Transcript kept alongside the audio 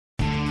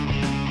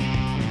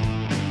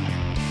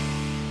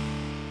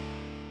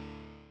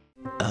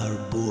Our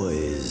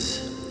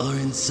boys are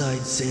inside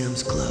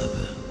Sam's Club,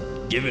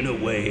 giving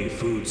away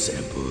food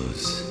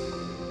samples.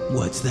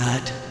 What's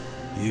that?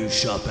 You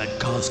shop at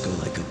Costco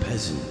like a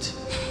peasant.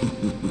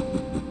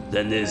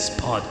 Then this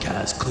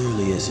podcast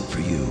clearly isn't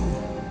for you.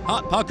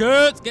 Hot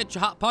Pockets! Get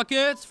your Hot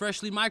Pockets!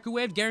 Freshly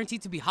microwaved,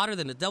 guaranteed to be hotter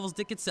than the devil's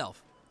dick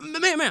itself.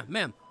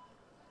 Ma'am.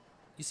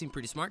 You seem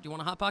pretty smart. Do you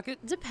want a Hot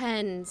Pocket?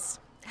 Depends.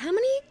 How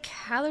many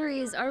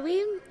calories are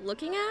we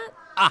looking at?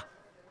 Ah,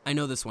 I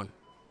know this one.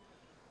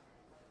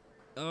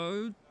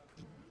 Don't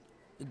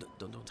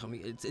tell me.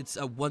 It's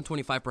a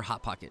 125 per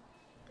Hot Pocket.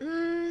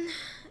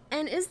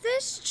 And is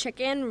this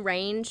chicken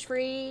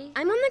range-free?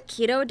 I'm on the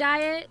keto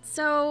diet,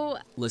 so...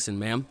 Listen,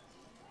 ma'am,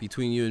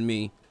 between you and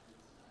me,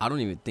 I don't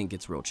even think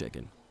it's real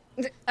chicken.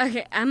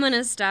 Okay, I'm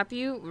gonna stop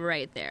you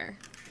right there.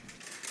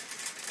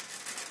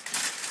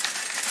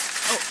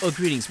 Oh,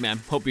 greetings,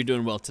 ma'am. Hope you're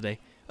doing well today.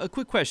 A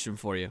quick question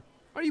for you.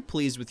 Are you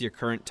pleased with your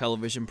current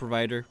television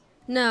provider?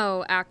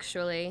 No,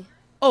 actually.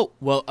 Oh,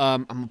 well,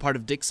 I'm a part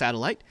of Dick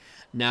Satellite.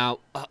 Now,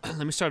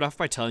 let me start off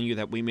by telling you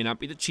that we may not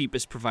be the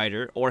cheapest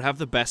provider or have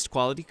the best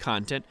quality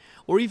content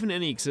or even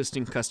any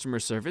existing customer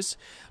service,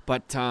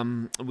 but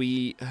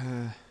we,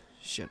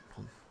 shit,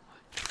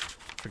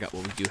 forgot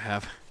what we do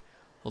have.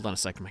 Hold on a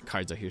second, my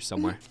cards are here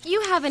somewhere.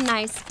 You have a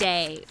nice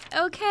day,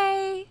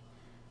 okay?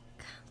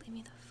 God, leave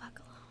me the fuck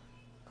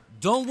alone.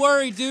 Don't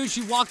worry, dude.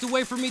 She walked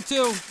away from me,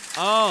 too.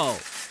 Oh,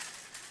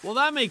 well,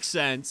 that makes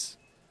sense.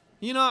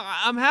 You know,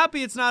 I'm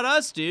happy it's not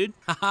us, dude.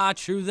 Haha,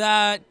 true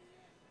that.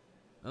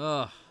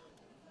 Ugh.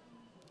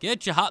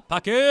 Get your Hot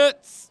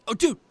Pockets. Oh,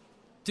 dude,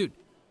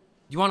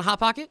 you want a Hot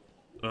Pocket?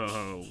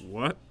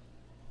 What?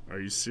 Are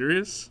you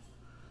serious?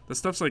 That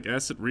stuff's like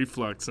acid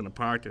reflux in a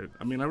pocket.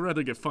 I mean, I'd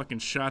rather get fucking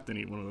shot than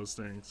eat one of those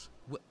things.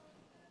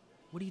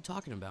 What are you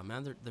talking about,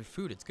 man? They're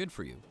food. It's good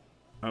for you.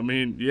 I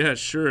mean, yeah,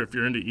 sure, if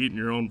you're into eating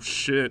your own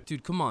shit.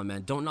 Dude, come on,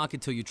 man. Don't knock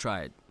it till you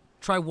try it.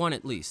 Try one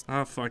at least.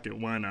 Ah, fuck it,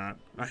 why not?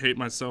 I hate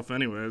myself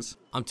anyways.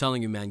 I'm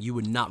telling you, man, you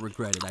would not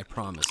regret it, I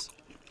promise.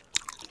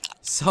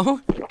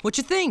 So, what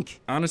you think?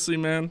 Honestly,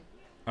 man,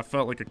 I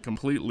felt like a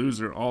complete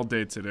loser all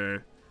day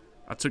today.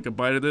 I took a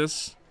bite of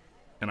this,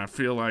 and I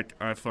feel like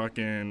I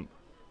fucking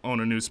own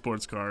a new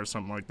sports car or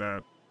something like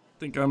that.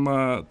 Think I'm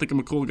a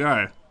cool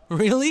guy.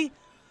 Really?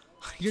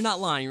 You're not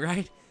lying,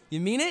 right?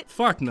 You mean it?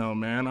 Fuck no,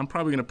 man. I'm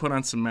probably gonna put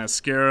on some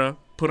mascara,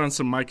 put on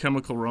some My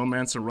Chemical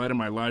Romance, and write in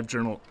my live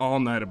journal all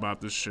night about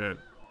this shit.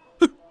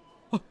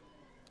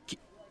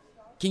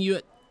 Can you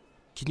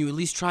at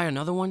least try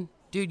another one?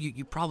 Dude,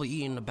 you probably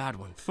eating a bad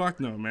one. Fuck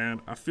no,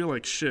 man. I feel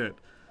like shit.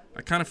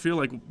 I kind of feel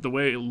like the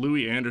way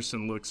Louis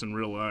Anderson looks in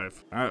real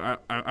life.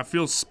 I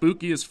feel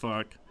spooky as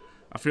fuck.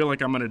 I feel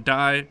like I'm gonna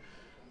die,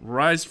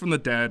 rise from the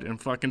dead, and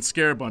fucking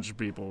scare a bunch of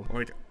people.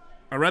 Like,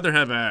 I'd rather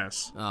have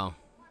ass. Oh,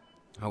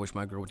 I wish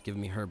my girl would give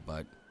me her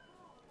butt.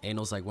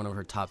 Anal's like one of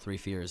her top 3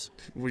 fears.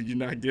 Well, you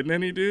not getting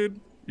any, dude?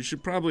 You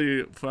should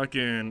probably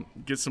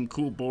fucking get some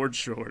cool board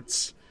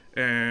shorts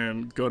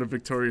and go to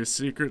Victoria's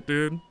Secret,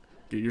 dude.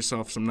 Get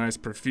yourself some nice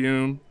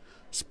perfume,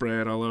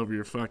 spray it all over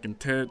your fucking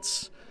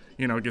tits.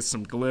 You know, get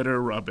some glitter,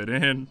 rub it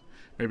in,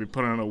 maybe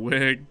put on a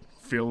wig,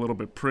 feel a little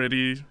bit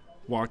pretty,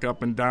 walk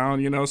up and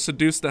down, you know,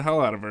 seduce the hell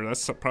out of her.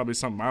 That's probably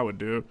something I would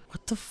do.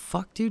 What the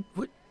fuck, dude?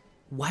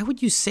 Why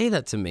would you say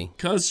that to me?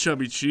 'Cause,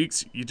 Chubby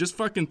Cheeks, you just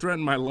fucking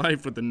threatened my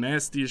life with the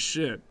nastiest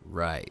shit.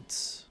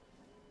 Right.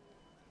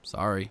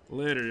 Sorry.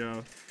 Later,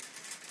 yo.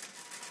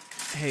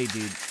 Hey,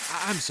 dude,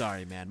 I'm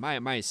sorry, man.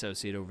 My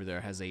associate over there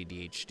has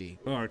ADHD.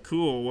 Oh,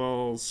 cool.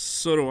 Well,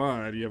 so do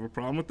I. Do you have a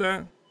problem with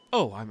that?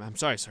 Oh, I'm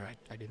sorry, sir.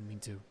 I didn't mean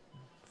to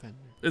offend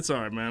you. It's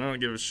alright, man. I don't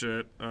give a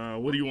shit.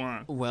 What do you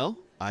want? Well,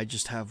 I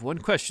just have one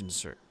question,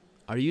 sir.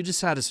 Are you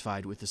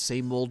dissatisfied with the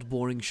same old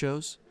boring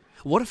shows?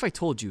 What if I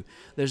told you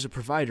there's a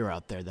provider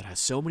out there that has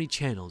so many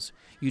channels,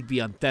 you'd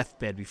be on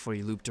deathbed before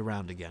you looped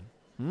around again?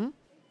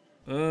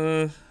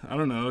 I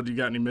don't know. Do you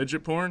got any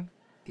midget porn?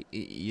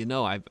 You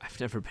know, I've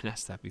never been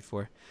asked that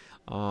before.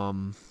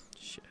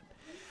 Shit.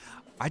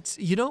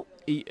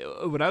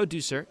 What I would do,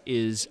 sir,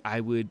 is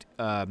I would,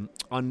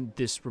 on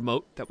this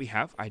remote that we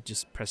have, I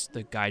just press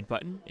the guide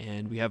button,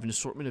 and we have an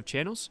assortment of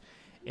channels.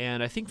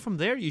 And I think from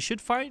there, you should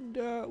find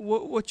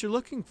what you're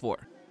looking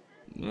for.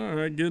 All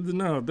right, good to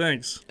know.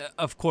 Thanks.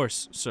 Of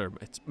course, sir.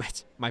 It's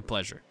my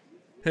pleasure.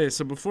 Hey,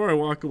 so before I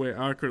walk away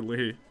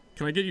awkwardly,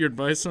 can I get your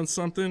advice on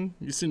something?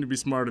 You seem to be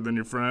smarter than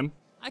your friend.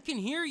 I can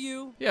hear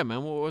you. Yeah,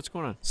 man, what's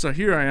going on? So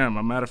here I am.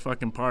 I'm at a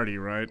fucking party,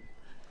 right?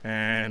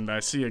 And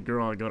I see a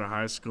girl I go to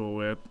high school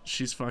with.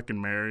 She's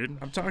fucking married.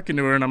 I'm talking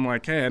to her and I'm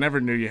like, hey, I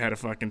never knew you had a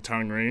fucking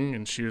tongue ring.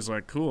 And she was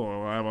like, cool.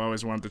 Well, I've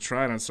always wanted to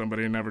try it on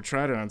somebody and never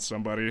tried it on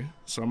somebody.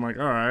 So I'm like,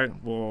 all right,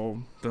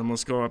 well, then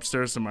let's go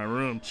upstairs to my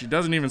room. She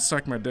doesn't even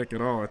suck my dick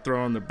at all. I throw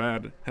her in the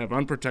bed, have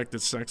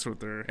unprotected sex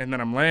with her. And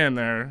then I'm laying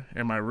there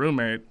and my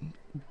roommate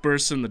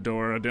bursts in the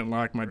door. I didn't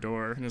lock my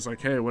door. And he's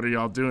like, hey, what are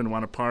y'all doing?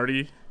 Want to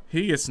party?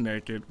 He gets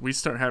naked. We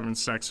start having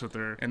sex with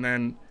her. And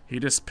then he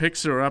just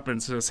picks her up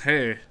and says,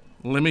 hey,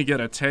 let me get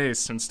a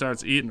taste, and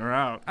starts eating her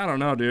out. I don't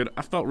know, dude.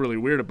 I felt really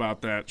weird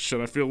about that. Should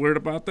I feel weird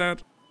about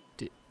that?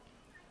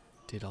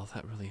 Did all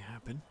that really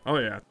happen? Oh,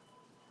 yeah.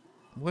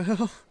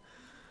 Well,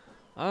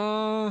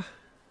 I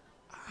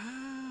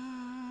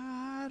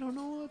don't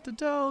know what to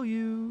tell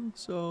you,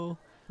 so...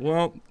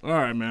 Well,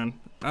 alright, man.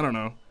 I don't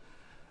know.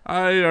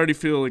 I already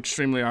feel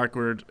extremely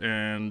awkward,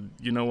 and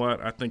you know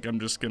what? I think I'm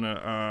just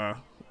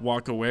gonna,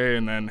 walk away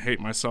and then hate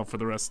myself for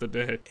the rest of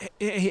the day.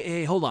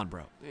 Hey, hold on,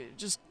 bro.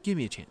 Just give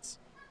me a chance.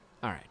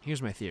 Alright,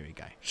 here's my theory,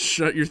 guy.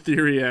 Shut your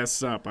theory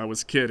ass up. I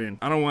was kidding.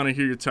 I don't want to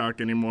hear you talk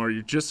anymore.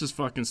 You're just as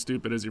fucking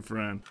stupid as your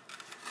friend.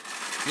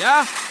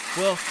 Yeah?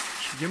 Well,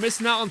 you're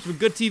missing out on some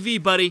good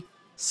TV, buddy.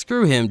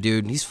 Screw him,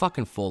 dude. He's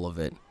fucking full of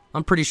it.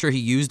 I'm pretty sure he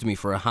used me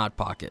for a hot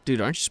pocket.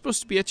 Dude, aren't you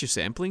supposed to be at your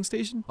sampling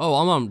station? Oh,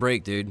 I'm on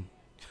break, dude.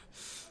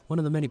 One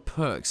of the many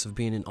perks of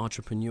being an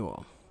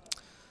entrepreneur.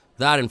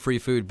 That and free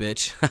food,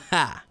 bitch.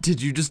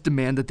 Did you just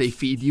demand that they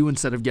feed you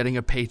instead of getting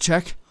a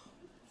paycheck?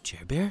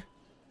 Chair Bear?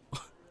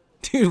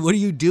 Dude, what are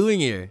you doing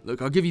here?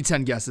 Look, I'll give you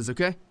 10 guesses,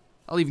 okay?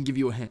 I'll even give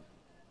you a hint.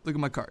 Look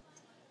at my card.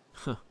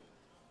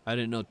 I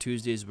didn't know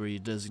Tuesdays were your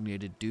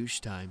designated douche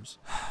times.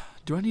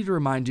 Do I need to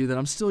remind you that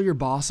I'm still your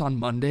boss on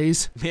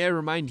Mondays? May I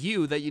remind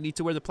you that you need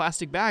to wear the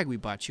plastic bag we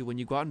bought you when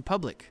you go out in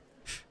public?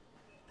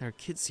 There are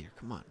kids here,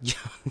 come on.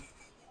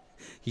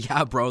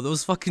 Yeah, bro,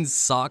 those fucking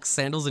socks,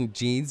 sandals, and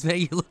jeans, man,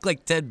 you look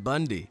like Ted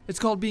Bundy. It's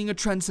called being a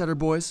trendsetter,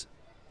 boys.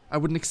 I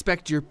wouldn't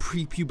expect your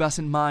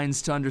prepubescent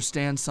minds to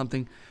understand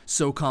something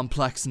so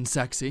complex and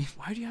sexy.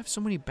 Why do you have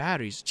so many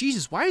batteries?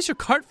 Jesus, why is your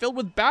cart filled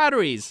with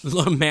batteries?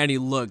 Look, Manny,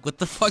 look, what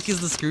the fuck is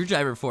the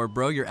screwdriver for,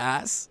 bro? Your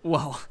ass?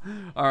 Well,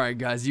 alright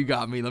guys, you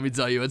got me. Let me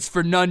tell you, it's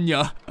for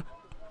Nunya.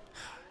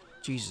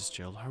 Jesus,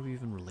 Gerald, how are we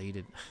even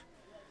related?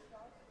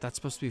 That's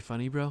supposed to be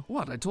funny, bro?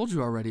 What? I told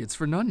you already, it's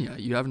for Nunya.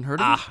 You haven't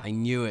heard of it? I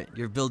knew it.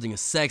 You're building a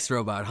sex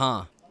robot,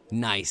 huh?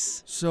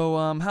 Nice. So,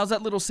 how's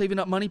that little saving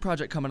up money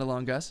project coming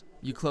along, guys?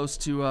 You close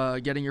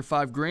to getting your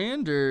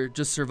 $5,000 or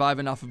just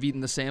surviving off of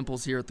eating the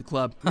samples here at the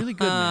club? Really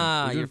good,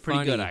 man. We're You're doing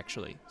pretty good, funny.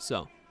 actually.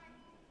 So,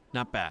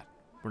 not bad.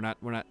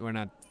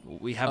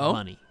 We have Oh?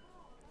 money.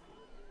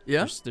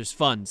 Yeah? There's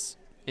funds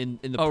in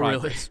the Oh, really?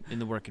 progress, in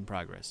the work in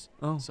progress.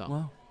 Oh, So,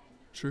 wow.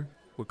 Sure.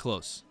 we're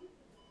close.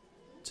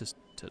 Just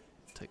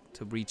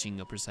to reaching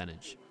a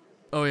percentage.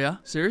 Oh, yeah?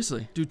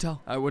 Seriously? Do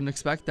tell. I wouldn't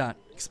expect that.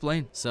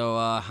 Explain. So,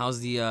 how's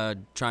the,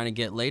 trying to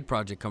get laid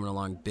project coming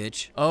along,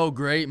 bitch? Oh,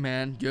 great,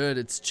 man. Good.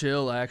 It's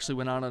chill. I actually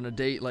went out on a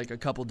date like a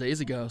couple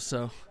days ago,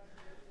 so,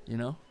 you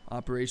know,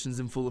 operations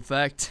in full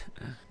effect.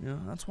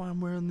 That's why I'm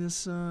wearing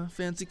this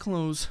fancy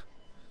clothes.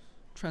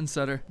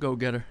 Trendsetter.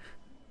 Go-getter.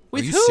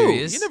 With you who?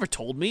 serious? You never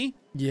told me.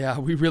 Yeah,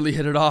 we really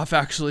hit it off,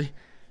 actually.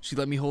 She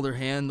let me hold her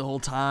hand the whole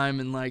time,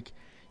 and, like,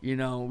 you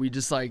know, we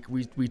just, like,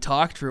 we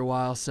talked for a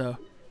while, so...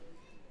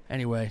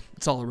 Anyway,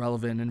 it's all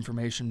irrelevant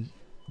information.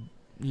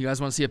 You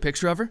guys want to see a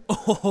picture of her?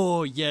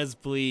 Oh, yes,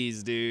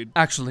 please, dude.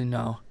 Actually,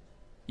 no.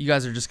 You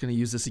guys are just going to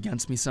use this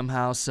against me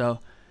somehow, so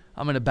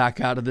I'm going to back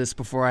out of this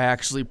before I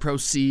actually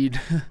proceed.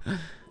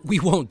 We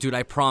won't, dude,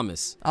 I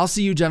promise. I'll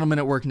see you gentlemen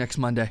at work next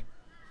Monday.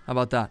 How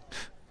about that?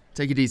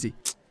 Take it easy.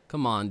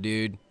 Come on,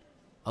 dude.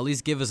 At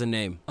least give us a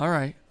name. All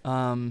right.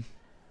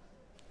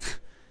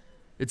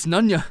 It's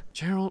Nunya.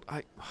 Gerald, oh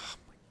my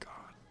God.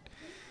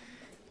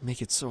 You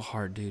make it so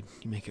hard, dude.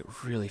 You make it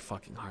really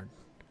fucking hard.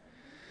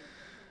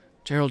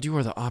 Gerald, you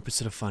are the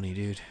opposite of funny,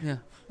 dude. Yeah,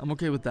 I'm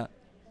okay with that.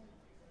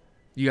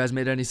 You guys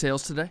made any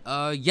sales today?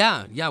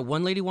 Yeah,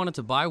 one lady wanted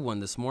to buy one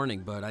this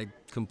morning, but I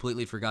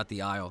completely forgot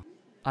the aisle.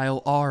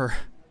 Aisle R.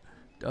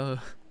 Duh.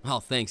 Oh,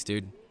 thanks,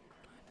 dude.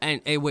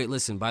 And, hey, wait,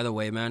 listen, by the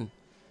way, man.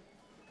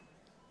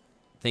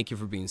 Thank you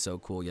for being so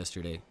cool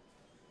yesterday.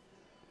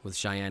 With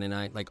Cheyenne and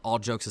I. Like, all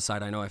jokes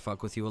aside, I know I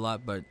fuck with you a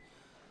lot, but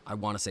I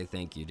want to say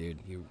thank you, dude.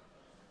 You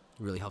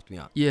really helped me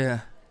out.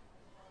 Yeah.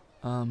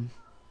 I'm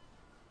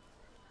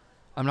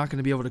not going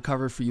to be able to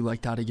cover for you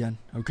like that again,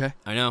 okay?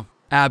 I know.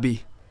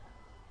 Abby.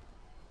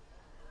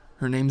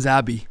 Her name's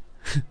Abby.